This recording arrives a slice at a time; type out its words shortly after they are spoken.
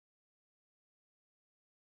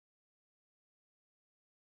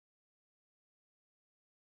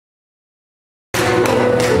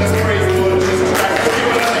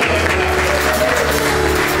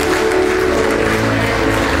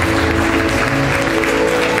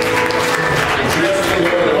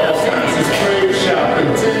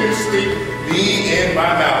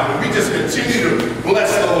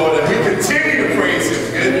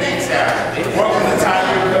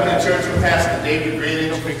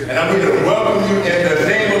And I'm here to welcome you in the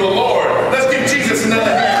name of the Lord. Let's give Jesus another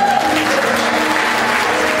hand.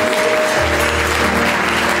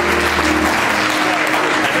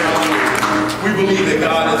 We believe that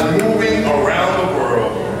God is moving around the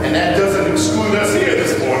world, and that doesn't exclude us here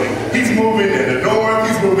this morning. He's moving in the north,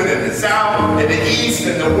 he's moving in the south, in the east,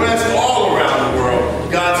 in the west, all around the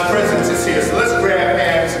world. God's presence is here. So let's grab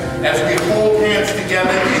hands as we hold hands together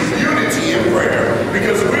in unity in prayer,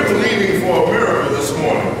 because we're believing for a miracle this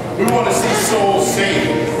morning. We want to see souls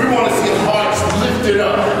saved. We want to see hearts lifted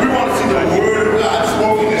up. We want to see the word of God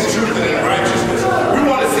spoken in truth and in righteousness. We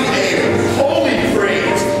want to see a holy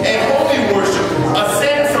praise, a holy worship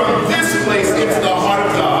ascend from this place into the heart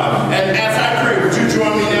of God. And as I pray, would you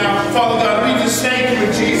join me now? Father God, we just thank you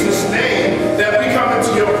in Jesus' name that we come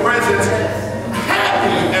into your presence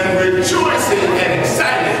happy and rejoicing and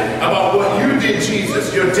excited about what you did,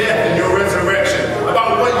 Jesus, your death and your resurrection,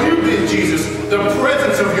 about what you did, Jesus, the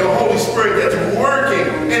presence of your Holy Spirit that's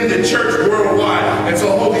working in the church worldwide. And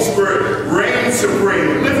so, Holy Spirit, reign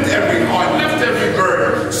supreme. Lift every heart, lift every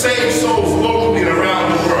burden, save souls locally and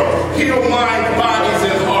around the world. Heal minds,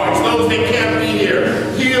 bodies, and hearts. Those that can't be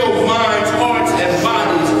here, heal minds, hearts, and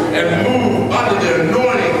bodies, and move under the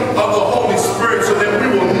anointing of the Holy Spirit so that we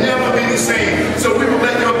will never be the same. So we will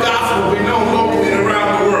let your gospel be known locally and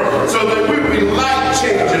around the world. So that we will be life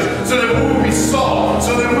changers. So that we will be salt.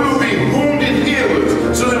 So that we will be wounded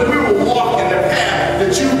healers. So that we will walk in the path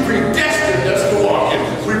that you predestined us to walk in.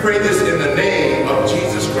 We pray this in the name of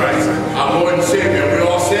Jesus Christ, our Lord and Savior. We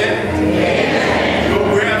all said, amen. Go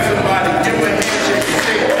grab somebody, give them a handshake, and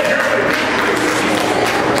say,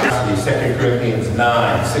 you're 2 Corinthians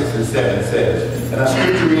 9, 6 and 7 says, and our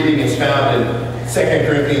scripture reading is found in 2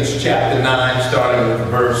 Corinthians chapter 9, starting with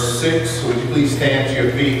verse 6. Would you please stand to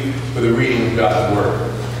your feet for the reading of God's word?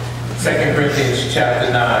 2 Corinthians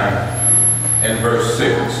chapter 9 and verse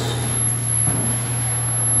 6.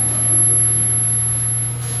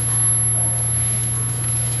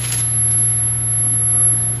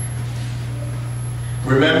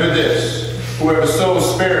 Remember this, whoever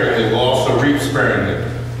sows sparingly will also reap sparingly.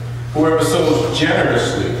 Whoever sows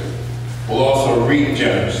generously will also reap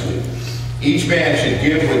generously. Each man should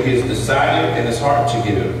give what he has decided in his heart to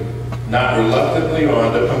give, not reluctantly or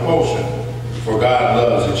under compulsion, for God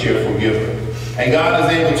loves a cheerful giver. And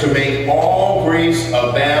God is able to make all grace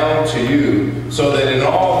abound to you, so that in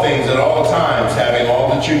all things at all times, having all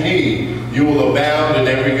that you need, you will abound in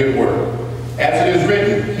every good work. As it is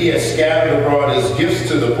written, he has scattered abroad his gifts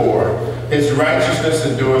to the poor. His righteousness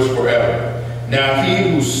endures forever. Now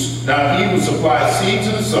he who supplies seed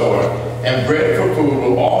to the sower and bread for food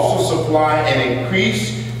will also supply and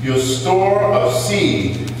increase your store of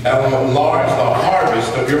seed and will enlarge the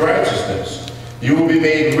harvest of your righteousness. You will be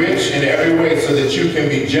made rich in every way so that you can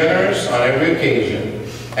be generous on every occasion.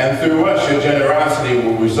 And through us, your generosity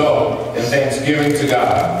will result in thanksgiving to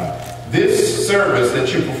God. This service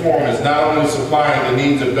that you perform is not only supplying the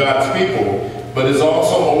needs of God's people, but is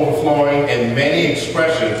also overflowing in many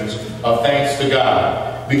expressions of thanks to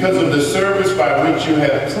God. Because of the service by which you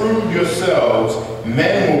have proved yourselves,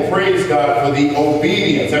 men will praise God for the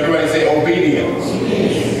obedience. Everybody say obedience.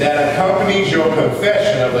 Obedience. That accompanies your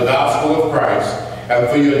confession of the gospel of Christ, and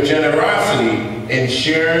for your generosity in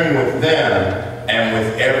sharing with them and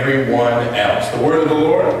with everyone else. The word of the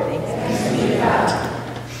Lord. Thanks be to God.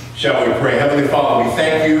 Shall we pray? Heavenly Father, we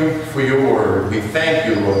thank you for your word. We thank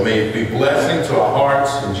you, Lord. May it be blessing to our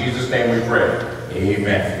hearts. In Jesus' name we pray.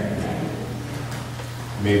 Amen.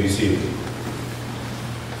 You may be seated.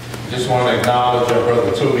 Just want to acknowledge our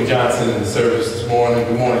brother Toby Johnson in the service this morning.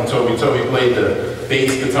 Good morning, Toby. Toby played the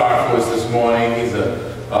bass guitar for us this morning. He's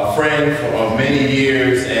a friend of many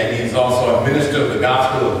years, and he's also a minister of the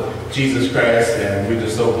gospel of Jesus Christ, and we're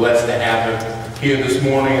just so blessed to have him here this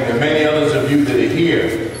morning. And there are many others of you that are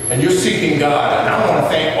here, and you're seeking God. And I want to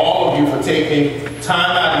thank all of you for taking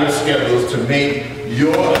time out of your schedules to make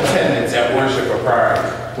your attendance at worship a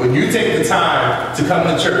priority. When you take the time to come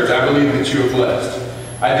to church, I believe that you're blessed.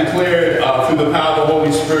 I declared through the power of the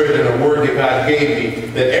Holy Spirit and a word that God gave me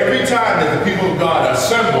that every time that the people of God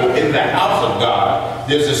assemble in the house of God,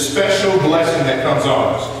 there's a special blessing that comes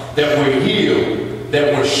on us. That we're healed,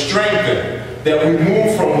 that we're strengthened, that we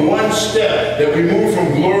move from one step, that we move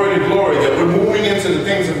from glory to glory, that we're moving into the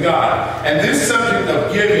things of God. And this subject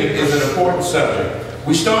of giving is an important subject.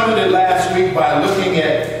 We started it last week by looking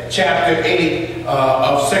at chapter 8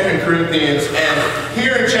 of 2 Corinthians. And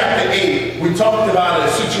here in chapter 8, we talked about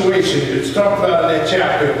a situation, it's talked about in that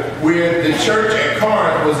chapter, where the church at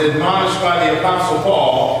Corinth was admonished by the Apostle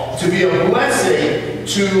Paul to be a blessing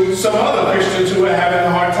to some other Christians who were having a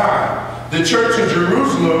hard time. The church in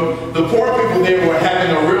Jerusalem, the poor people there were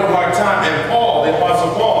having a real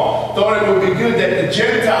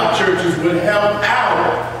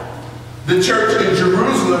the church in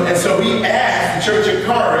Jerusalem, and so he asked the church at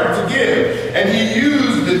Corinth to give. And he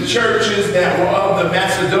used the churches that were of the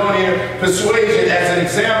Macedonian persuasion as an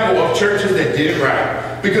example of churches that did it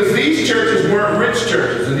right. Because these churches weren't rich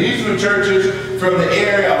churches, and these were churches from the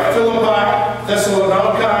area of Philippi,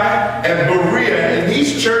 Thessalonica, and Berea, and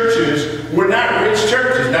these churches were not rich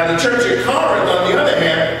churches. Now the church at Corinth, on the other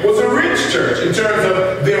hand, was a rich church in terms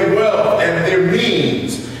of their wealth and their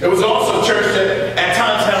means. It was also a church that at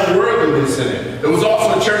times had worldliness in it. It was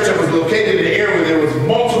also a church that was located in an area where there was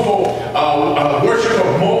multiple worship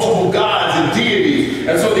of multiple gods and deities.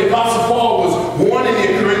 And so the Apostle Paul was warning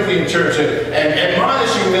the Corinthian church and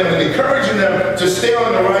admonishing them and encouraging them to stay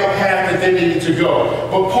on the right path that they needed to go.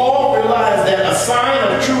 But Paul realized that a sign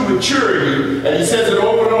of true maturity, and he says it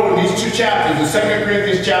over and over in these two chapters, in 2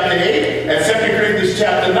 Corinthians chapter 8 and 2 Corinthians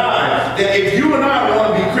chapter 9, that if you and I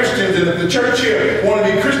want to be Christians, and if the church here want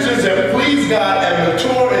to be Christians that please God and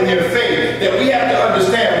mature in their faith, that we have to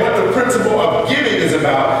understand what the principle of giving is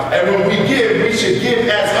about. And when we give, we should give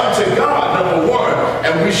as unto God, number one,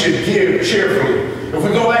 and we should give cheerfully. If we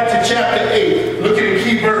go back to chapter 8, look at the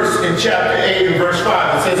key verse in chapter 8 and verse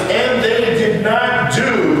 5. It says, and they did not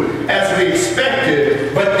do as we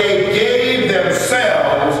expected, but they gave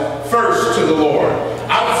themselves first to the Lord.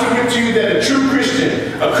 I would submit to you that a true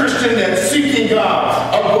Christian, a Christian that's seeking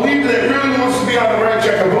God, a believer that really wants to be on the right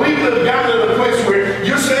track, a believer that got to the place where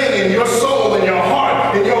you're saying in your soul, in your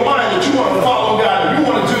heart, in your mind that you want to follow God and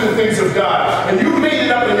you want to do the things of God, and you've made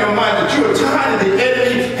it up in your mind that you are tired of the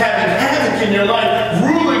enemy having havoc in your life,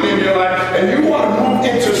 ruling in your life, and you want to move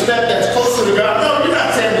into a step that's closer to God. No, you're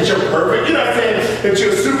not saying that you're perfect. You're not saying that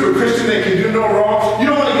you're a super Christian that can do no wrong.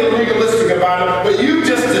 You don't want to get legalistic about it, but you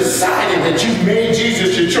just decided that you've made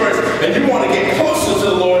Jesus your choice, and you want to get closer to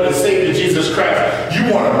the Lord and Savior Jesus Christ.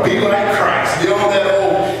 You want to be like Christ. You know that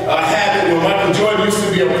old habit when Michael Jordan used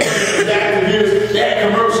to be a player back in the years, they had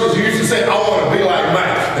commercials. You used to say, I want to be like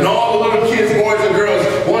Mike. And all the little kids, boys and girls,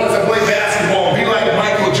 wanted to play basketball and be like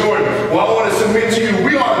Michael Jordan. Well, I want to submit to you,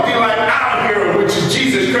 we ought to be like our hero, which is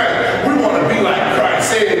Jesus Christ. We want to be like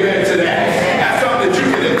Christ. Say amen to that. That's something that you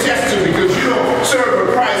can attest to, because you don't serve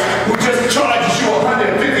a Christ who just charges you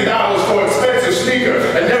 $150 for an expensive sneaker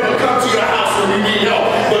and never come to your house when you need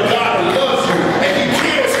help. But God loves you and he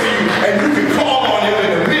cares for you, and you can call on him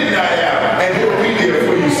in the midnight hour and he'll be there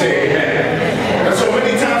for you. Say amen. And so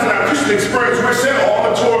many times in our Christian experience, we're saying, oh, I'm a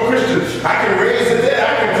mature Christian. I can raise the dead.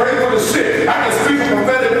 I can pray for the sick. I can speak a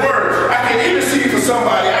prophetic word. I can intercede for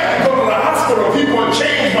somebody. I can go to the hospital. People are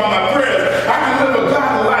changed by my prayers. I can live a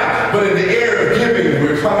godly life. But in the area of giving,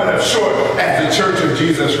 we're coming up short as the Church of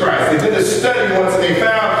Jesus Christ. They did a study once and they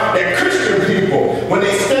found that Christian people, when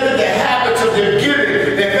they studied the habits of their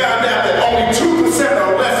giving, they found out that only 2%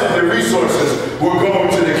 or less of their resources were going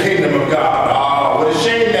to the kingdom of God. What a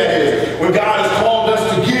shame that is. When God has called us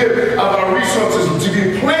to give of our resources, to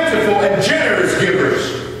be plentiful and generous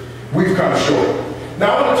givers, we've come short.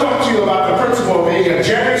 Now I want to talk to you about the principle of being a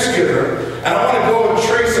generous giver, and I want to go and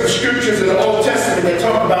trace some scriptures in the Old Testament that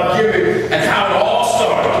talk about giving and how it all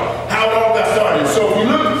started, how it all got started. So if you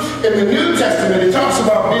look in the New Testament, it talks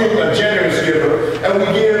about being a generous giver, and we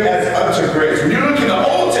give as unto grace. When you look in the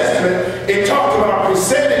Old Testament, it talks about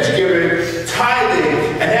percentage giving,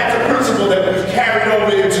 tithing, and that's a principle that we've carried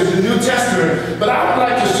over into the New Testament. But I would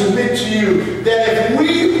like to submit to you that if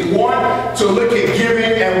we want to look at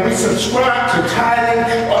giving and we subscribe to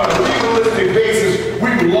tithing on a legalistic basis,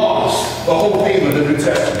 we've lost the whole theme of the New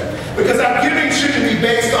Testament. Because our giving shouldn't be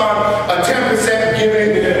based on a 10%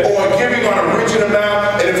 giving or giving on a rigid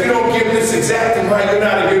amount. And if you don't give this exact amount, you're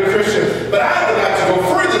not a good Christian. But I would like to go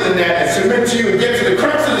further than that and submit to you and get to the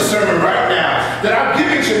crux of the sermon right now, that our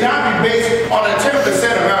giving should not be based on a 10%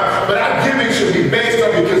 amount, but our giving should be based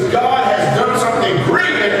on because God has done something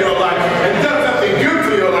great in your life and done something good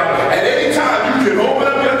for your life. At any time, you can open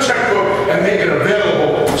up your checkbook and make it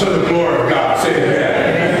available to the glory of God. Say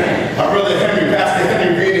amen. My brother Henry, Pastor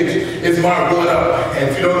Henry Greenidge, is my one-up. And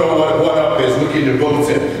if you don't know what one-up is, look in your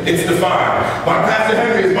bulletin. It's defined. My Pastor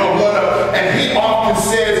Henry is my one-up, and he often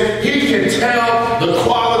says he can tell the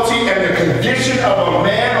quality and the condition of a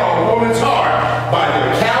man or a woman's heart by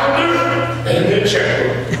their calendar and their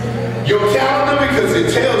checkbook. Your calendar, because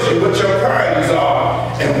it tells you what your priorities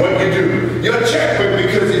are and what you do. Your checkbook,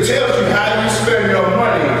 because it tells you how you spend your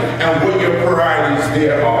money and what your priorities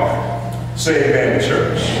there are. Say amen,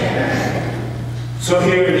 church. So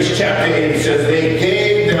here in this chapter 8, it says, they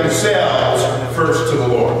gave themselves first to the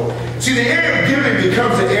Lord. See, the area of giving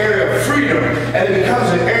becomes an area of freedom, and it becomes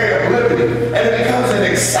an area of liberty, and it becomes an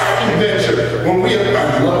exciting venture when we are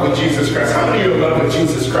in love with Jesus Christ. How many of you are in love with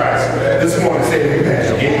Jesus Christ? This morning, say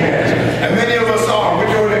amen. Amen. And many of us are. We're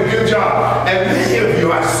doing a good job.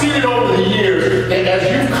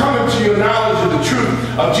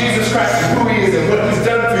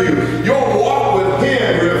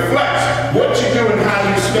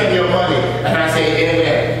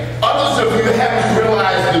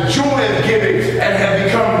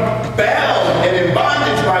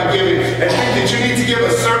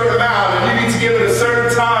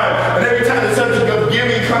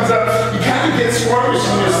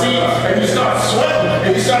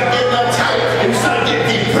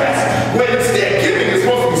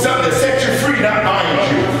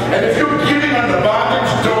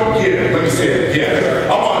 give. Let me say it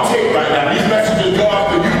again. I'm on tape right now. These messages go out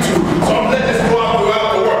to YouTube, so I'm letting this go out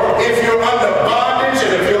throughout the world. If you're under bondage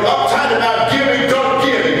and if you're uptight about giving, don't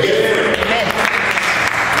give and get free.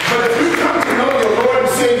 But if you come to know your Lord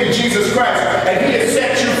and Savior Jesus Christ and He has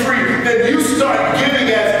set you free, then you start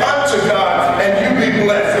giving as unto God and you be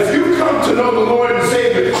blessed. If you come to know the Lord and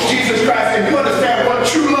Savior Jesus Christ and you understand what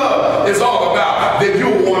true love is all about, then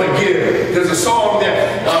you'll want to give. There's a song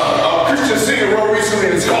that a Christian singer wrote recently,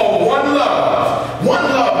 and it's called One Love. One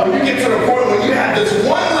love. When you get to the point when you have this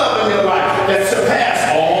one love in your life that surpasses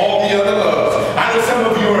all the other loves. I know some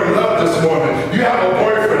of you are in love this morning. You have a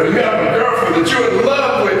boyfriend or you have a girlfriend that you're in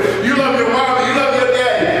love with. You love your mom, you love your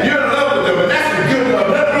daddy. You're in love with them, and that's a good love.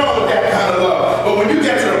 Nothing wrong with that kind of love. But when you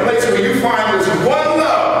get to the place where you find this one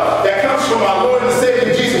love that comes from our Lord and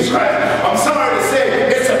Savior Jesus Christ, I'm sorry to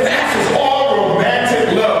say, it surpasses all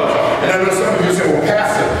romantic love. And I know some of you say, well,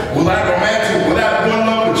 Pastor, will that romantic, will that one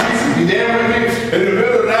love with Jesus be there with me in the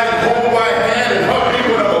middle of the night, hold my hand and hug me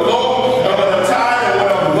when I'm alone, and when I'm tired, and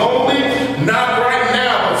when I'm lonely? Not right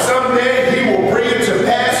now, but someday He will bring it to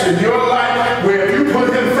pass in your life, where if you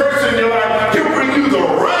put Him first in your life, He'll bring you the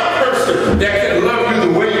right person that can love you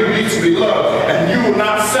the way you need to be loved, and you will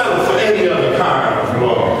not settle for any other kind of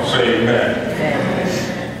love. Say amen.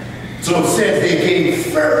 So it says they gave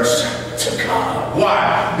first to God.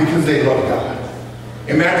 Why? Because they love God.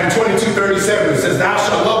 In Matthew 22:37, it says, thou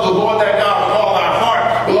shalt love the Lord thy God with all thy heart,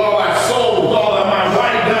 with all thy soul, with all thy mind.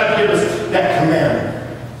 Why did God give us that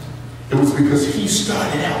commandment? It was because He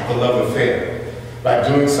started out the love affair by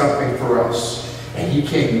doing something for us. And He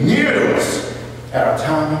came near to us at our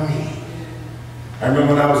time of need. I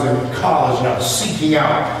remember when I was in college and I was seeking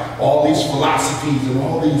out all these philosophies and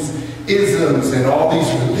all these isms and all these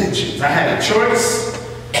religions. I had a choice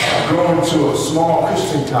of going to a small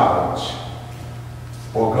Christian college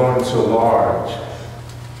or going to a large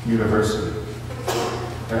university.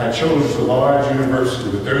 And I chose a large university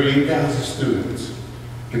with 38,000 students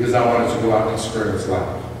because I wanted to go out and experience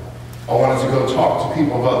life. I wanted to go talk to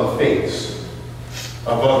people of other faiths,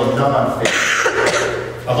 of other non-faiths,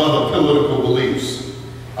 of other political beliefs.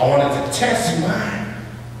 I wanted to test my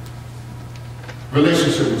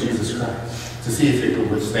relationship with Jesus Christ to see if it could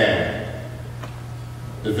withstand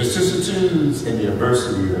the vicissitudes and the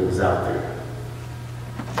adversity that was out there.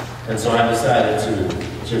 And so I decided to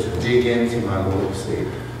just dig into my Lord and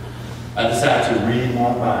Savior. I decided to read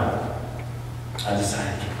my Bible. I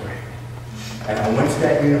decided to pray. And I went to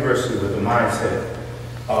that university with the mindset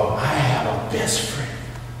of, I have a best friend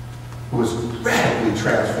who has radically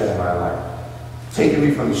transformed my life, taking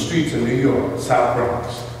me from the streets of New York, South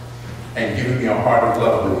Bronx, and giving me a heart of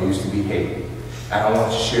love where there used to be hate. And I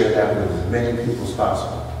want to share that with as many people as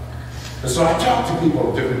possible. And so I talked to people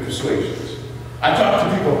of different persuasions. I talked to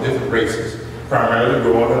people of different races. Primarily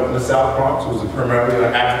growing up in the South Bronx, it was primarily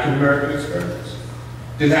an African-American experience.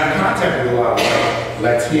 Didn't have contact with a lot of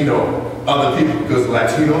Latino, other people, because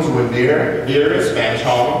Latinos were there in Spanish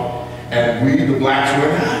Harlem, and we, the blacks,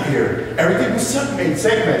 were not here. Everything was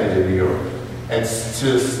segmented in New York. And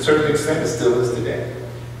to a certain extent, it still is today.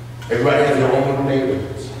 Everybody has their own little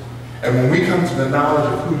neighborhoods. And when we come to the knowledge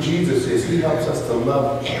of who Jesus is, He helps us to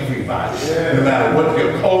love everybody, no matter what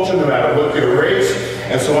their culture, no matter what their race.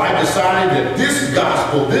 And so I decided that this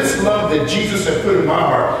gospel, this love that Jesus had put in my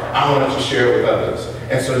heart, I wanted to share with others.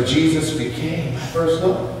 And so Jesus became my first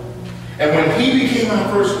love. And when He became my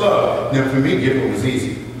first love, then for me, giving was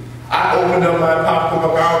easy. I opened up my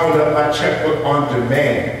pocketbook, I opened up my checkbook on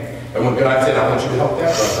demand. And when God said, I want you to help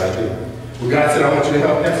that, brother, I did. When God said, I want you to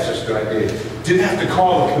help that sister, I did. Didn't have to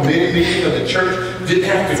call a committee meeting of the church. Didn't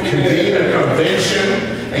have to convene a convention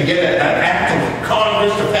and get an act of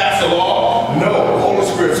Congress to pass a law. No, the Holy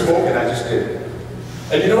Spirit spoke and I just did it.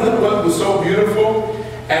 And you know what was so beautiful?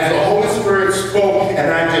 As the Holy Spirit spoke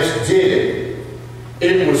and I just did it,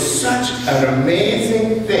 it was such an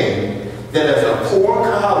amazing thing that as a poor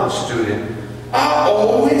college student, I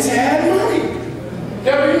always had money.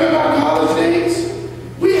 Y'all remember our college days?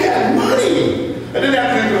 We had money. I didn't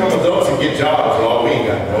have to become adults and get jobs. Oh, we ain't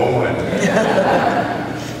got no money.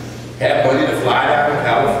 Had money to fly down to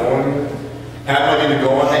California. Had money to go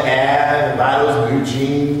on the ad and buy those new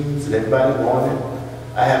jeans that everybody wanted.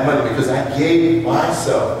 I had money because I gave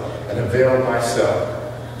myself and availed myself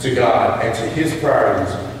to God and to His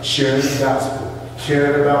priorities, sharing the gospel,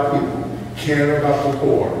 caring about people, caring about the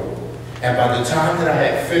poor. And by the time that I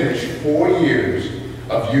had finished 4 years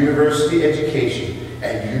of university education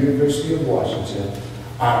at University of Washington,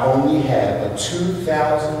 I only had a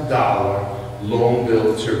 $2,000 loan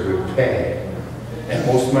bill to repay. And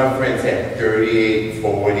most of my friends had $38,000,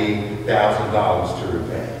 $40,000 to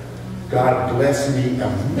repay. God blessed me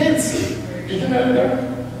immensely. Did you know that?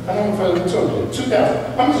 I don't know if I told you.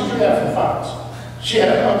 2,000. How much did you have from Fox? She had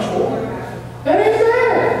a punch for it. That ain't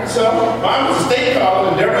bad. So mine was a state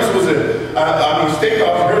college, and Deborah's was state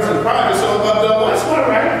college, hers was private, so that's all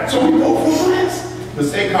right. So we both were blessed. The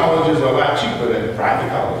state colleges are a lot cheaper than private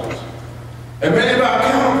colleges. And many of our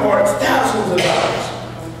counterparts, thousands of dollars.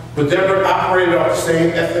 But Deborah operated off the same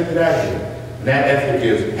ethic that I did. And that ethic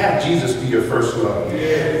is, have Jesus be your first love,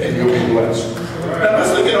 and you'll be blessed. Now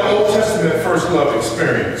let's look at an Old Testament first love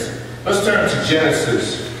experience. Let's turn to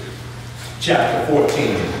Genesis chapter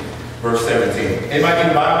 14, verse 17. Anybody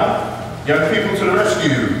need a Bible? Young people to the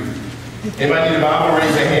rescue. Anybody need a Bible?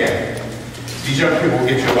 Raise your hand. These young people will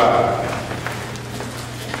get your Bible.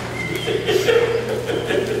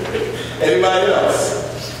 Anybody else?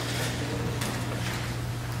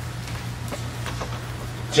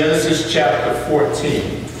 Genesis chapter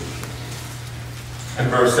 14 and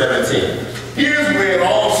verse 17. Here's where it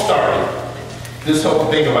all started. This whole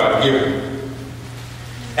thing about giving.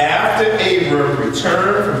 After Abram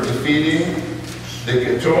returned from defeating the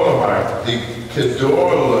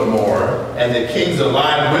Kedorlaomer and the kings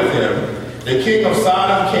allied with him, the king of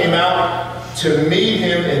Sodom came out to meet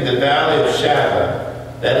him in the valley of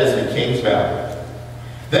Shaveh, that is the king's valley.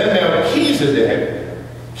 Then Melchizedek,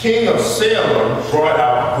 king of Salem, brought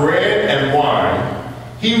out bread and wine.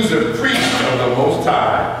 He was a priest of the Most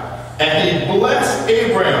High, and he blessed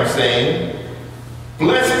Abraham, saying,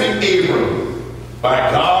 Blessed be Abram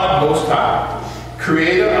by God Most High,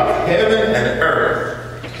 creator of heaven and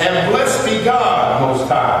earth, and blessed be God Most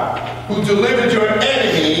High, who delivered your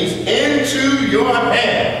enemies into your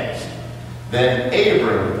hands. Then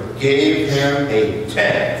Abram gave him a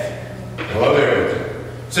tenth of everything.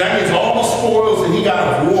 So that means all the spoils that he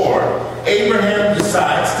got of war, Abraham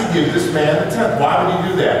decides to give this man a tenth. Why would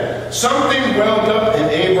he do that? Something welled up in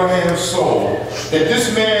Abraham's soul that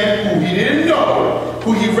this man who he didn't know,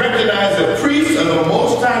 who he recognized as a priest of the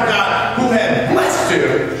Most High God, who had blessed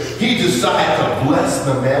him, he decided to bless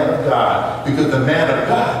the man of God because the man of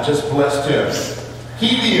God just blessed him.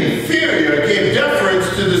 He, the inferior, gave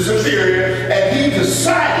deference to the superior, and he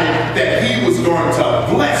decided that he was going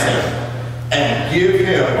to bless him and give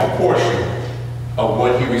him a portion of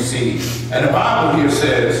what he received. And the Bible here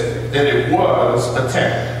says that it was a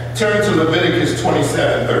tenth. Turn to Leviticus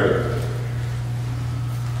 27:30.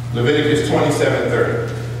 Leviticus 27:30.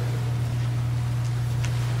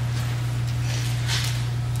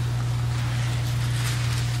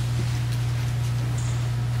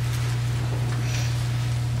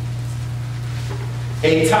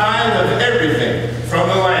 A tithe of everything from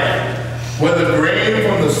the land, whether grain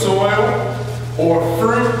from the soil or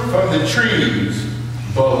fruit from the trees,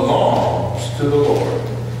 belongs to the Lord.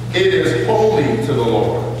 It is holy to the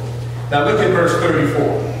Lord. Now look at verse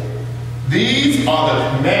 34. These are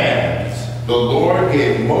the commands the Lord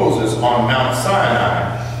gave Moses on Mount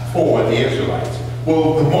Sinai for the Israelites.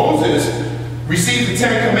 Well, Moses received the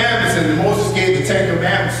Ten Commandments, and Moses gave the Ten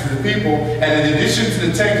Commandments to the people, and in addition to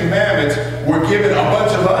the Ten Commandments, were given a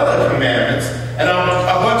bunch of other commandments and a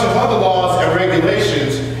bunch of other laws and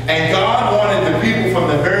regulations. And God wanted the people from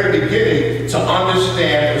the very beginning to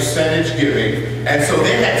understand percentage giving. And so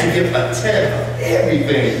they had to give a tenth of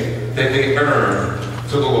everything that they earned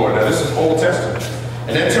to the Lord. Now this is Old Testament.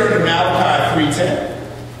 And then turn to Malachi 3:10.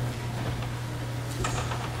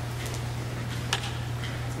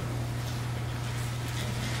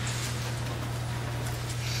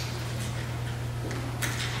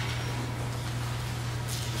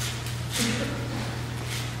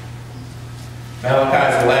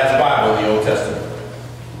 Malachi is the last Bible in the Old Testament.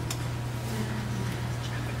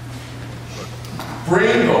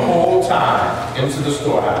 Bring the whole tithe into the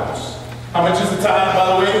storehouse. How much is the tithe, by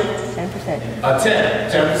the way? 10%. A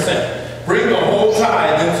tenth, 10%. Bring the whole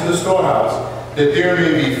tithe into the storehouse, that there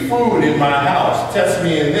may be food in my house. Test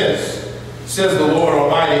me in this, says the Lord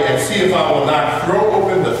Almighty, and see if I will not throw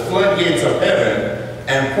open the floodgates of heaven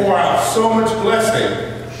and pour out so much blessing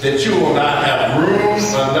that you will not have room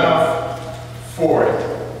enough for it.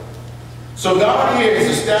 So God here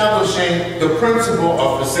is establishing the principle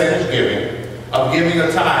of percentage giving, of giving a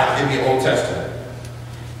tithe in the Old Testament.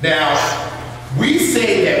 Now, we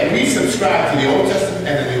say that we subscribe to the Old Testament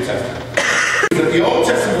and the New Testament. That the Old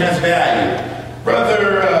Testament has value.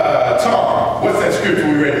 Brother Tom, what's that scripture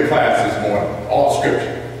we read in class this morning? All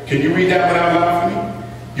scripture. Can you read that one out loud for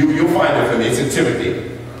me? You'll find it for me. It's in Timothy.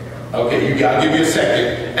 Okay, I'll give you a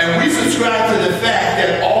second. And we subscribe to the fact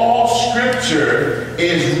that all scripture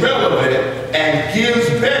is relevant and gives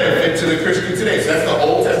benefit to the Christian today. So that's the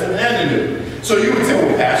Old Testament and the New. So you would say,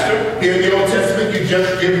 well, Pastor, here in the Old Testament, you've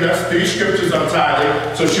just given us 3 scriptures on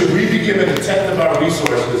tithing, so should we be giving a tenth of our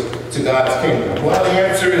resources to God's kingdom? Well, the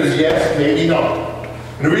answer is yes, maybe no.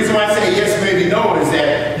 And the reason why I say yes, maybe no is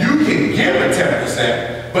that you can give a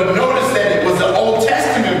 10%, but notice that it was the Old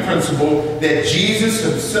Testament principle that Jesus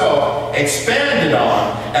himself expanded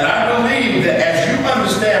on. And I believe that as you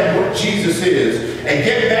understand what Jesus is, and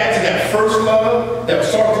get back to that first love that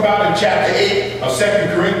was talked about in chapter 8 of 2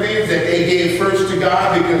 Corinthians, that they gave first to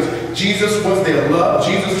God because Jesus was their love,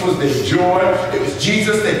 Jesus was their joy. It was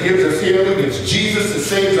Jesus that gives us healing. It's Jesus that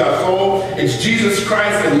saves our soul. It's Jesus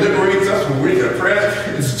Christ that liberates us when we're depressed.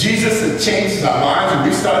 It's Jesus that changes our minds when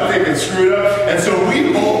we start thinking screwed up. And so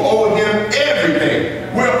we owe him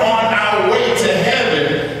everything. We're on our way to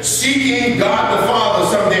heaven, seeking God the Father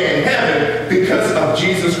someday in heaven because of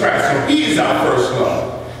Jesus Christ. So he is our first love.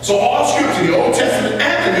 So all scripture, the Old Testament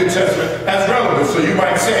and the New Testament, has relevance. So you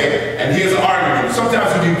might say, and here's an argument.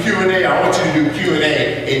 Sometimes we do Q&A. I want you to do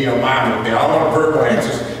Q&A in your mind with me. I don't want verbal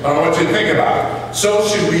answers, but I want you to think about it. So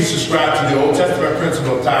should we subscribe to the Old Testament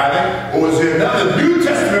principle of tithing? Or is there another New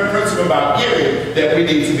Testament principle about giving that we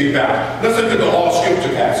need to be about? Let's look at the all scripture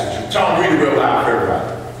passage. Tom, read it real loud for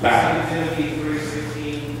everybody. Loud. Timothy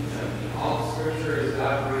 3:16, all scripture is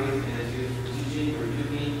God-breathed and is used for teaching,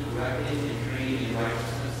 rebuking, correcting, and training in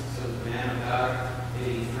righteousness, so the man of God may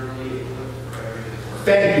be thoroughly equipped for every good work.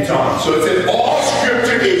 Thank you, Tom. So it says all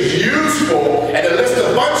scripture is useful, and it lists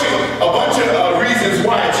a bunch of reasons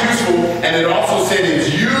why it's useful, and it also said it's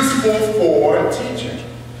useful for teaching.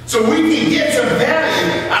 So we can get some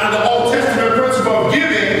value out of the Old Testament principle of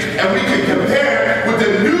giving, and we can compare it with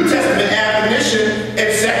the New Testament admonition in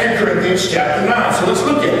 2 Corinthians chapter 9. So let's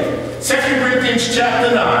look at it. 2 Corinthians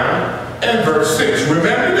chapter 9 and verse 6.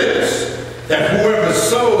 Remember this, that whoever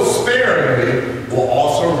sows sparingly will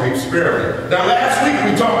also reap sparingly. Now last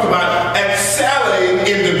week we talked about excelling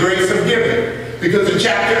in the grace of giving. Because in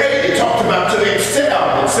chapter 8 it talked about to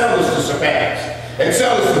excel. Excel is to surpass.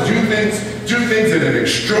 Excel is to do things in an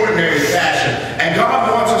extraordinary fashion. And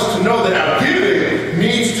God wants us to know that our giving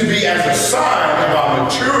needs to be as a sign of our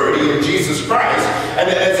maturity in Jesus Christ. And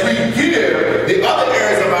that as we give, the other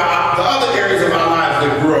areas of our lives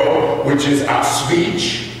that grow, which is our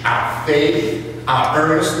speech, our faith, our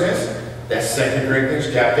earnestness. That's 2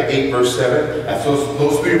 Corinthians chapter 8, verse 7. That's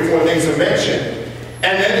those 3 or 4 things are mentioned.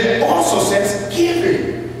 And then it also says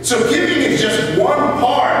giving. So giving is just one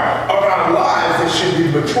part of our lives that should be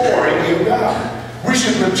maturing in God. We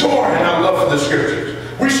should mature in our love for the scriptures.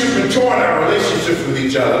 We should mature in our relationships with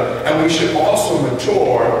each other. And we should also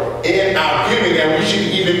mature in our giving. And we should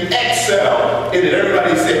even excel in it.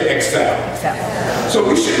 Everybody say excel. So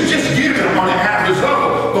we shouldn't just give on an average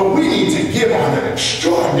level, but we need to give on an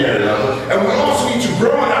extraordinary level. And we also need to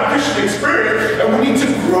grow in our Christian experience. And we need to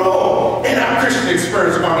grow in our Christian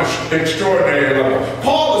experience on an extraordinary level.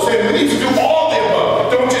 Paul is saying we need to do all the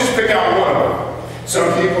above. Don't just pick out one of them.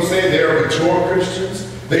 Some people say they're mature Christians.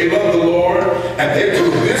 They love the Lord, and they do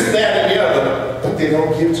this, that, and the other, but they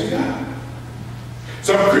don't give to God.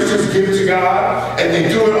 Some Christians give to God, and they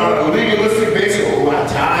do it on a legalistic basis. Oh, I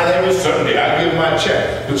tithe every Sunday. I give my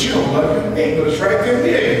check. But you don't love your neighbor. It's right there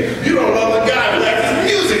near you. You don't love the guy who has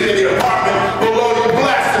his music in the apartment below you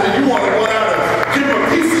blasting, and you want to go out and give him a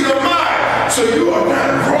piece of your mind. So you are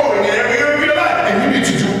not growing in every area of your life, and you need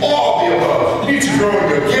to do all the above. You need to grow in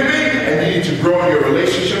your giving, and you need to grow in your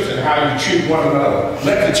relationships and how you treat one another.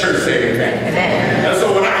 Let the church say amen. Amen. And so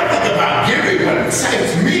when I think about giving, what it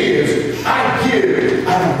excites me is I give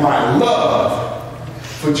out of my love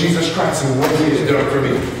for Jesus Christ and what he has done for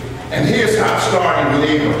me. And here's how it started with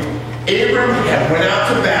Abram. Abram had went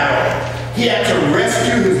out to battle. He had to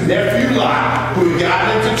rescue his nephew Lot, who had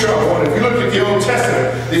gotten into trouble. And if you look at the Old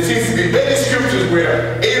Testament, there seems to be many scriptures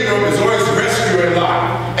where Abram is always rescuing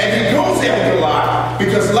Lot. And he goes after Lot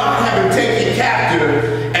because Lot had been taken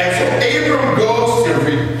captive. And so Abram goes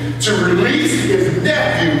to release his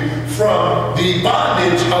nephew from the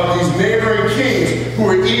bondage of these neighboring kings who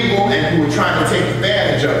were evil and who were trying to take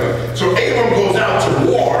advantage of him. So Abram goes out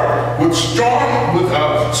to war with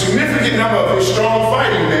a significant number of his strong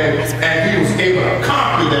fighting men, and he was able to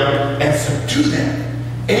conquer them and subdue them.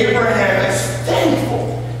 Abraham is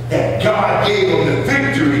thankful that God gave him the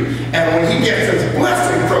victory, and when he gets his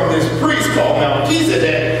blessing from this priest called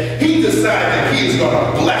Melchizedek, he decided that he is going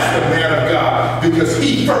to bless the man of God because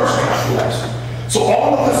he first got blessed. So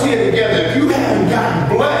all of us here together, if you haven't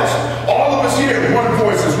gotten blessed, all of us here in one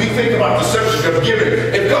voice as we think about the subject of giving,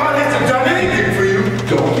 if God hasn't done anything for you,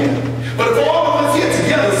 don't give. But if all of us here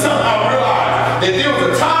together somehow realize that there was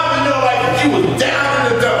a time in your life that you was down in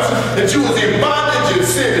the dumps, that you was in bondage and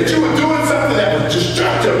sin, that you were doing something that was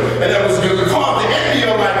destructive and that was going to cause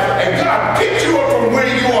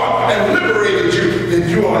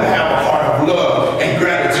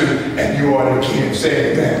you ought to give.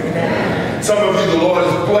 Say amen. Some of you, the Lord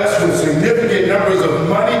has blessed with significant numbers of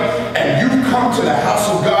money, and you come to the house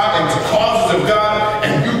of God and to causes of God,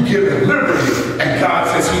 and you give it liberty. And God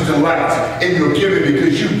says he delights in your giving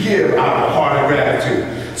because you give out of a heart of gratitude.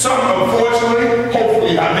 Some, unfortunately,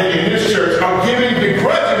 hopefully not many in this church, are giving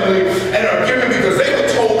begrudgingly and are giving because they were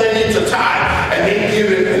told they need to tithe, and they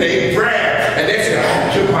give it and they brag, and they say, I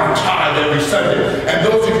give my tithe every Sunday. And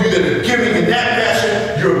those of you that are giving in that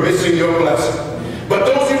fashion, you're missing your blessing. But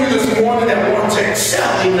those of you this morning that want to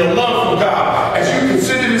excel in your love for God, as you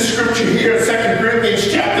consider this scripture here in 2 Corinthians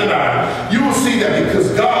chapter 9, you will see that because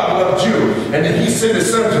God loved you and that he sent his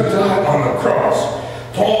son to die on the cross,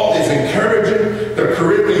 Paul is encouraging the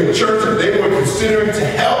Corinthian church that they were considering to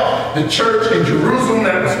help the church in Jerusalem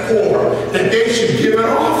that was poor, that they should give an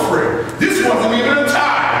offering. This wasn't even a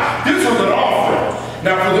tithe. This was an offering.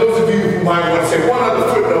 Now, for those of you who might want to say, one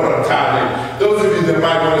other footnote on tithing, those of you that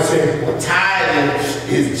might want to say, well, tithing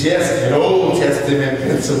is just an Old Testament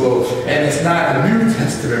principle, and it's not a New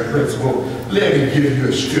Testament principle. Let me give you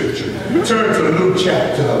a scripture. Turn to Luke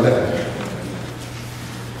chapter 11.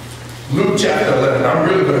 Luke chapter 11. I'm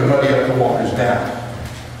really going to muddy up the waters now.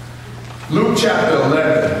 Luke chapter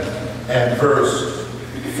 11 and verse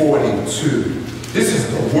 42. This is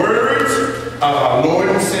the words of our Lord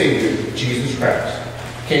and Savior, Jesus Christ.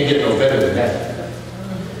 Can't get no better than that.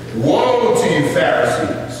 Woe to you,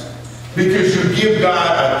 Pharisees, because you give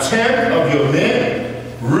God a tenth of your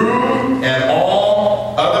mint, rue, and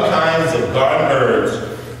all other kinds of garden herbs,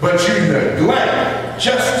 but you neglect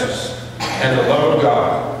justice and the love of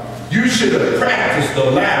God. You should have practiced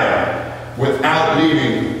the latter without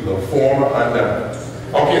leaving the former undone.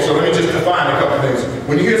 Okay, so let me just define a couple things.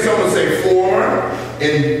 When you hear someone say former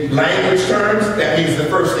in language terms, that means the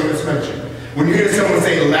first thing that's mentioned. When you hear someone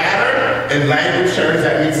say latter in language terms,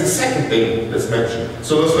 that means the second thing that's mentioned.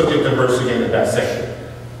 So let's look at the verse again and dissect it.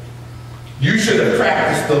 You should have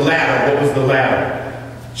practiced the latter. What was the latter?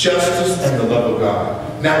 Justice and the love of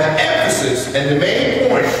God. Now the emphasis and the main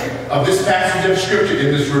point of this passage of scripture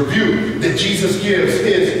in this rebuke that Jesus gives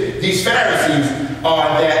these Pharisees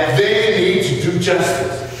are that they need to do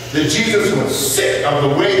justice. That Jesus was sick of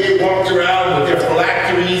the way they walked around with their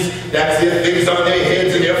phylacteries, that's their things on their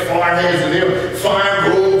heads and their foreheads and their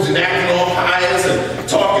fine robes and acting all pious and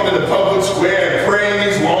talking in the public square and praying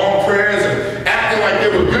these long prayers and acting like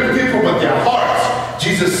they were good people, but their hearts,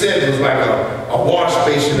 Jesus said, was like a wash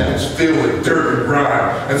basin that was filled with dirt and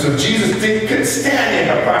grime. And so Jesus couldn't stand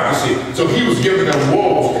their hypocrisy. So he was giving them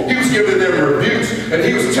woes. He was giving them rebukes. And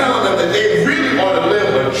he was telling them that they really ought to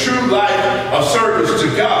live a true life of service to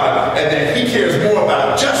God, and that he cares more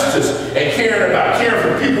about justice and caring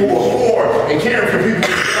for people who are poor and caring for people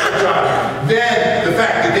who are job than the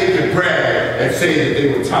fact that they could brag and say that they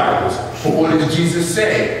were tithers. But what did Jesus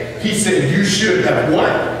say? He said, you should have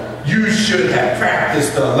what? You should have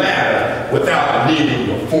practiced the latter without leaving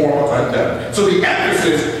the former undone. So the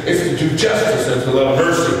emphasis is to do justice and to love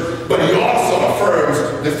mercy. But he also affirms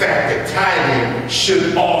the fact that tithing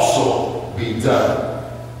should also be done.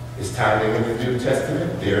 Is tithing in the New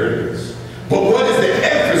Testament? There it is. But what is the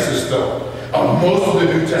emphasis, though, of most of the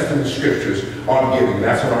New Testament scriptures on giving?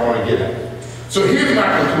 That's what I want to get at. So here's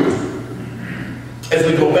my conclusion. As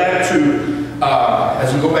we go back to 2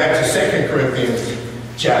 Corinthians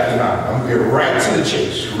chapter 9. I'm going to get right to the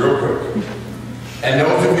chase, real quick. And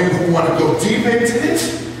those of you who want to go deep into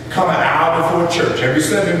this, come an hour before church. Every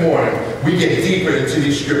Sunday morning, we get deeper into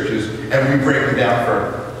these scriptures and we break them down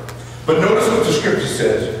further. But notice what the scripture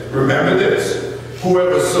says. Remember this.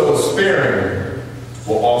 Whoever sows sparingly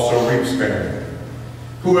will also reap sparingly.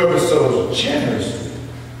 Whoever sows generously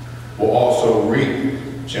will also reap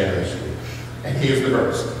generously. And here's the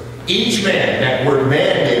verse. Each man, that word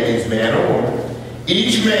man means man or woman,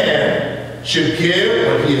 each man should give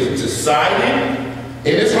what he has decided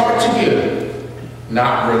in his heart to give,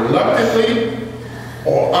 not reluctantly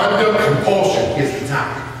or under compulsion. Here's the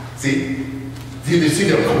tithe. See? You see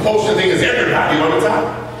the compulsion thing is everybody on the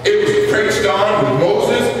top. It was preached on with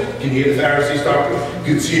Moses. You can hear the Pharisees talking.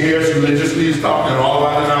 You can see here some religious leaders talking in all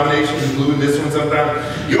our denominations, including this one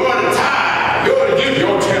sometimes. You ought to tithe. You ought to give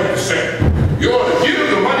your 10%. You ought to give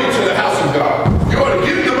the money to the house of God. You ought to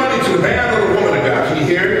give the money to the man or the woman of God. Can you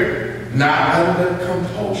hear it? Not under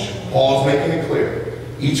compulsion. Paul's making it clear.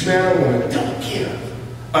 Each man or woman, don't give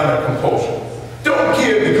under compulsion. Don't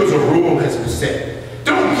give because a rule has been set.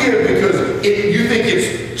 Don't give because you think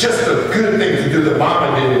it's just a good thing to do. The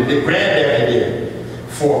mama did it, the granddaddy did it.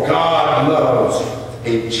 For God loves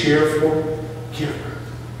a cheerful giver.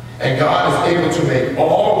 And God is able to make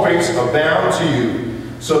all grace abound to you,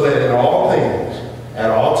 so that in all things, at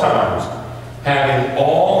all times, having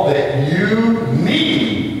all that you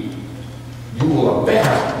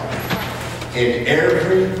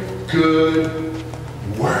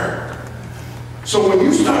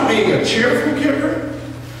cheerful giver.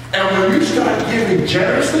 And when you start giving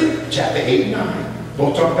generously, chapter 8 and 9,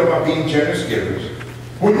 both talking about being generous givers.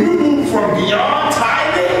 When you move from beyond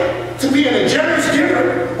tithing to being a generous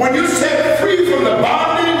giver, when you're set free from the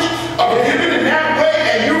bondage of giving in that way,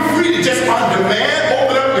 and you're free to just on demand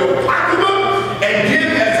open up your pocketbook and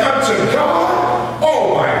give as unto God,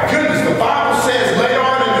 oh my goodness, the Bible says later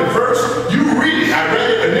on in the verse, you read it. I read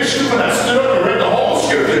it initially when I stood up and read the whole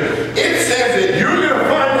scripture. It says that you're going to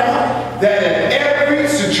find out that in every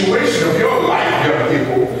situation of your life, young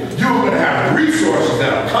people, you're going to have resources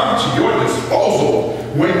that will come to your disposal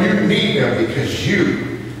when you need them because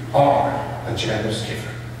you are a generous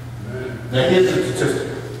giver. Now here's the statistic.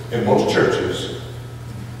 In most churches,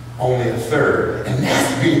 only a third, and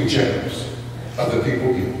that's being generous, of the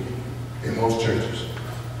people give in most churches.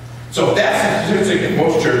 So if that's the statistic in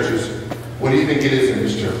most churches, what do you think it is in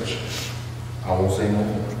this church? I won't say no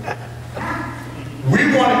more.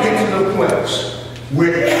 We want to get to the place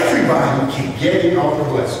where everybody can get in on the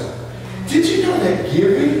blessing. Did you know that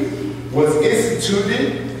giving was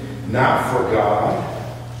instituted not for God,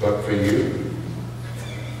 but for you?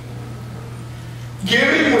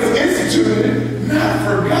 Giving was instituted not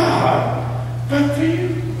for God, but for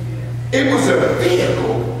you. It was a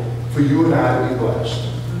vehicle for you and I to be blessed.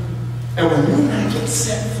 And when you and I get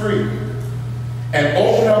set free and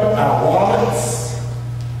open up our wallets,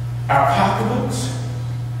 our pocketbooks,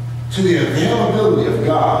 to the availability of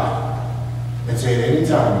God, and say at any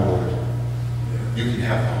time, Lord, you can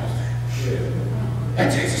have the whole thing.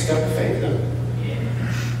 That takes a step of faith, doesn't it?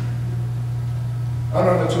 I don't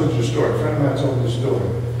know if I told you a story. A friend of mine told me a story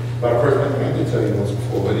about a person. I did tell you once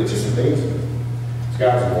before, but it just amazed me. This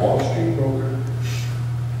guy's a Wall Street broker.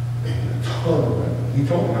 And a ton of money. He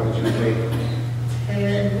told me how much he was making. $10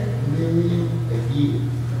 million a year.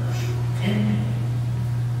 $10 million.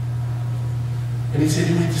 And he said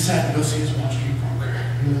he decided to go see his Wall Street broker.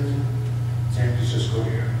 He lives in San Francisco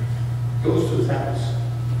here. Goes to his house.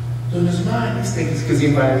 So in his mind, he's thinking, because he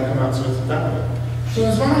invited him to come out and spend some time with him. So in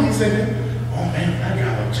his mind, he's thinking, oh man, when I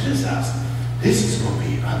drive up to this house, this is going to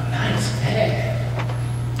be a nice pad.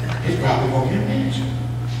 It's probably going to be a mansion.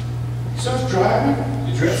 He starts driving,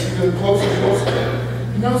 the dress is getting closer and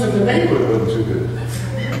closer. He knows that the neighborhood wasn't too good.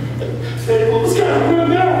 The neighborhood was kind of run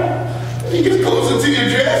down. And he gets closer to the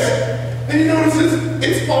address, and he notices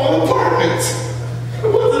it's all apartments.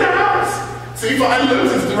 It wasn't a house. So he finally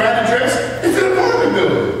looks, it's the right address, it's an apartment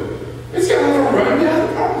building. It's got a little run-down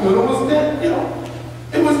apartment building. It wasn't that,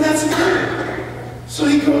 it wasn't that secure. So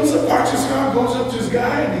he goes up, parks his car, goes up to his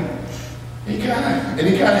guy, and he kind of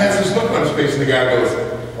has this look on his face, and the guy goes,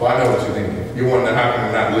 oh, I know what you're thinking. You're wondering how come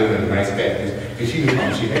I'm not living in a nice pad. Because she knew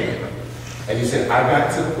how she hated him. And he said, I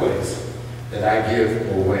got to the place that I give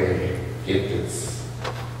away, get this,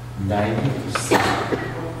 90%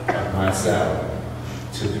 of my salary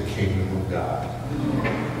to the kingdom of God.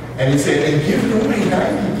 And he said, in giving away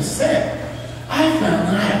 90%, I found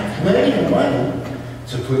that I have plenty of money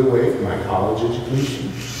to put away for my college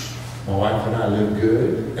education. My wife and I live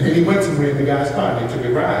good. And then he went somewhere in the guy's car and they took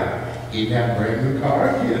a ride. He didn't have a brand new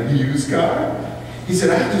car, he had a used car. He said,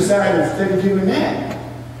 I decided instead of giving that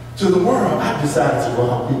to the world, I decided to go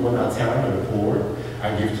help people in our town that are poor.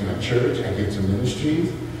 I give to my church, I give to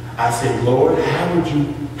ministries. I said, Lord, how would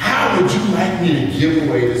you like me to give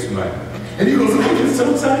away this money? And he goes, I get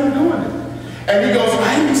so excited doing it. And he goes,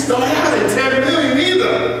 I didn't start out at 10 million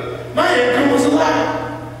either. My income was a lot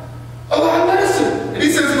lesser. And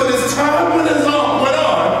he says, but as time went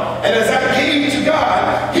on, and as I gave to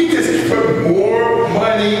God, he just put more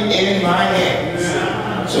money in my hands.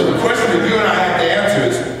 Yeah. So the question that you and I have to answer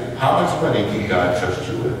is, how much money can God trust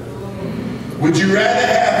you with? Would you rather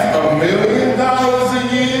have $1 million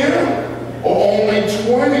a year or only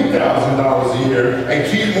 $20,000 a year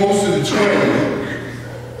and keep most of the 20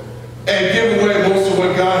 and give away most of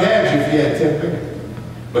what God had you if you had 10 million?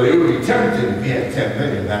 But it would be tempting if you had 10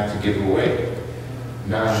 million not to give away.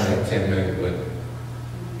 Now I have 10 million, but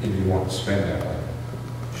if you want to spend that money.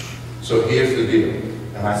 So here's the deal.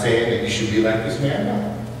 Am I saying that you should be like this man?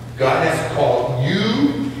 No. God has called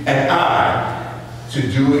you and I to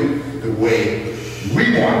do it the way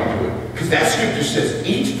we want to do it. Because that scripture says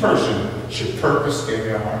each person should purpose in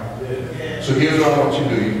their heart. So here's what I want you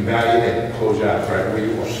to do. You can bow your head and close your eyes right where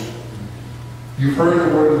you are. You've heard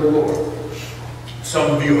the word of the Lord.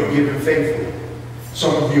 Some of you are giving faithfully.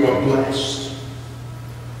 Some of you are blessed.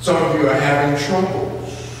 Some of you are having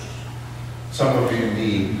troubles. Some of you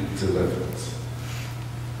need deliverance.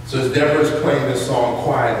 So as Deborah's playing this song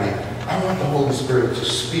quietly, I want the Holy Spirit to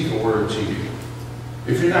speak a word to you.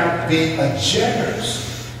 If you're not being a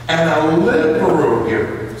generous and a liberal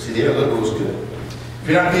giver, see, there liberal is good. If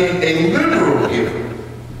you're not being a liberal giver,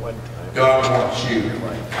 God wants you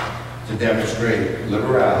to demonstrate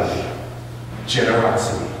liberality,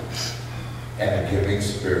 generosity, and a giving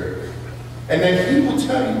spirit. And then he will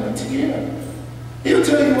tell you what to give. He'll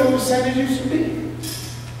tell you what percentage you should be.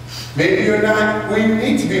 Maybe you're not where you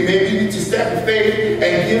need to be. Maybe you need to step in faith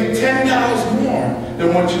and give $10 more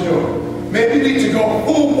than what you're doing. Maybe you need to go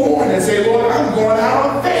full born and say, Lord, I'm going out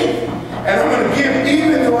on faith. And I'm going to give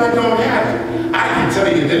even though I don't have it. I can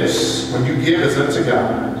tell you this, when you give as unto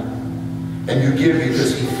God, and you give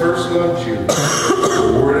because he first loved you,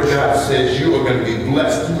 the word of God says you are going to be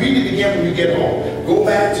blessed. Read it again when you get home. Go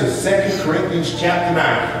back to 2 Corinthians chapter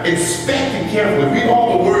 9. Inspect it carefully. Read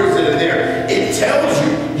all the words that are there. It tells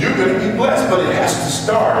you you're going to be blessed, but it has to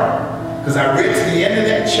start. Because I read to the end of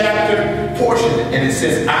that chapter portion, and it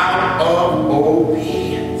says, out of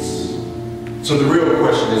obedience. So the real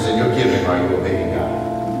question is, in your giving, are you obeying God?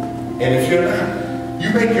 And if you're not, you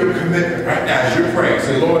make your commitment right now as you're praying.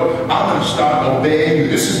 Say, Lord, I'm going to start obeying you.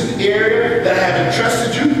 This is an area that I have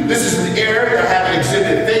entrusted you. This is an area that I haven't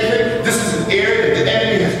exhibited faith in. This is an area that the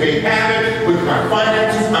enemy has made havoc with my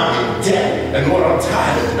finances. I'm in debt. And Lord, I'm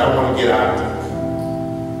tired of it. I want to get out of it.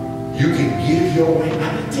 You can give your way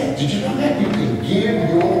out of debt. Did you know that? You can give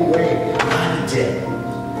your way out of debt.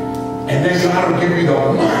 And then God will give you the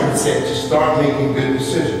mindset to start making good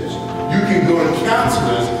decisions. You can go to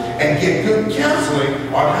counselors and get good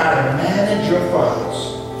counseling on how to manage your funds.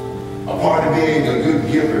 A part of being a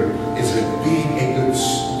good giver is being a good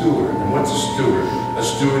steward. And what's a steward? A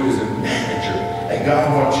steward is a manager. And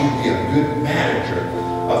God wants you to be a good manager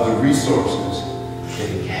of the resources that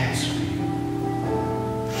he has for you.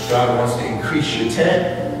 God wants to increase your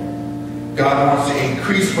tent. God wants to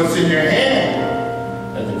increase what's in your hand.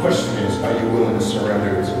 And the question is, are you willing to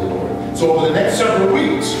surrender it to the Lord? So over the next several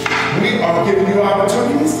weeks, we are giving you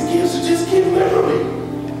opportunities to give, so just give liberally.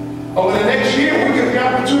 Over the next year, we're giving you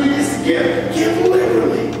opportunities to give. Give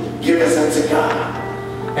liberally. Give us unto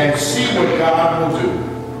God. And see what God will do.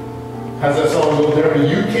 How's that song go there?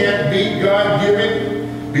 You can't beat God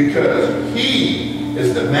giving because he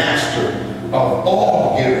is the master of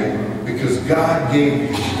all giving, because God gave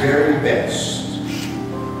his very best.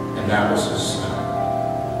 And that was his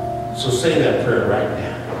son. So say that prayer right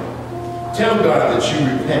now. Tell God that you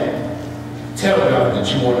repent. Tell God that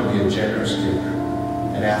you want to be a generous giver.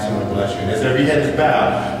 And ask him to bless you. And as every head is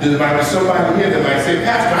bowed, there might be somebody here that might say,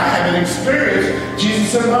 Pastor, I haven't experienced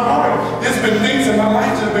Jesus in my heart. There's been things in my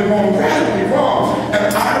life that have been going radically wrong.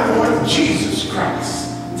 And I want Jesus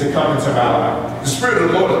Christ to come into my life. The Spirit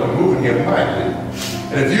of the Lord has been moving here mightily.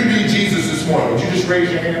 And if you need Jesus this morning, would you just raise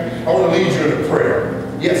your hand? I want to lead you in a prayer.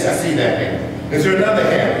 Yes, I see that hand. Is there another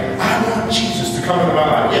hand? I want Jesus to come into my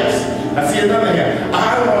life. Yes, I see another hand.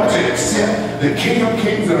 I want to accept the King of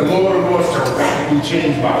Kings and the Lord of Lords to radically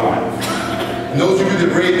change my life. And those of you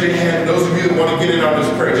that raised your hand, those of you that want to get in on this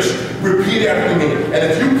prayer, just repeat after me. And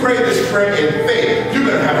if you pray this prayer in faith, you're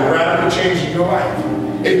going to have a radical change in your life.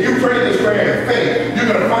 If you pray this prayer in faith, you're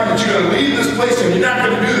going to find that you're going to leave this place and you're not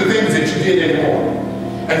going to do the things that you did anymore.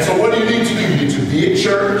 And so what do you need to do? You need to be at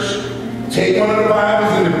church, take one of the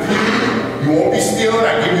Bibles in the pew. You won't be stealing.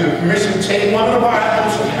 I give you the permission to take one of the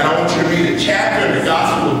Bibles, and I want you to read a chapter in the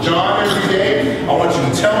Gospel of John every day. I want you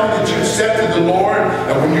to tell them that you accepted the Lord,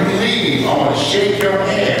 and when you leave, I want to shake your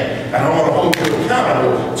hand, and I want to hold you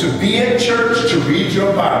accountable to be at church, to read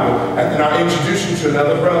your Bible, and then I'll introduce you to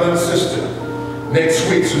another brother and sister next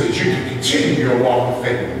week so that you can continue your walk of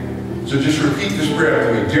faith. So just repeat this prayer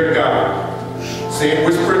to me. Dear God, say it,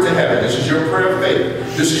 whisper it to heaven. This is your prayer of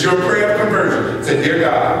faith. This is your prayer of conversion. Say, dear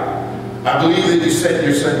God, I believe that you sent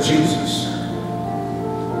your son Jesus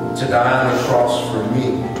to die on the cross for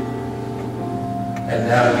me. And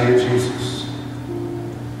now, dear Jesus,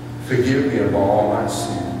 forgive me of all my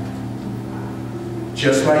sin.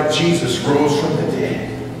 Just like Jesus rose from the dead,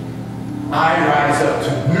 I rise up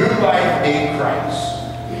to new life in Christ.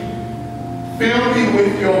 Fill me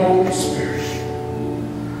with your Holy Spirit.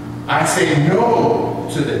 I say no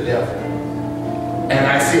to the devil. And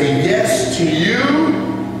I say yes to you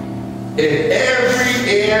in every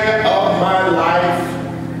area of my life,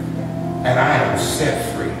 and I am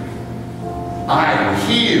set free. I am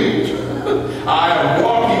healed. I am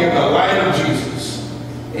walking in the light of Jesus.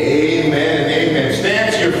 Amen and amen.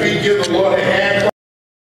 Stand to your feet. Give the Lord a hand.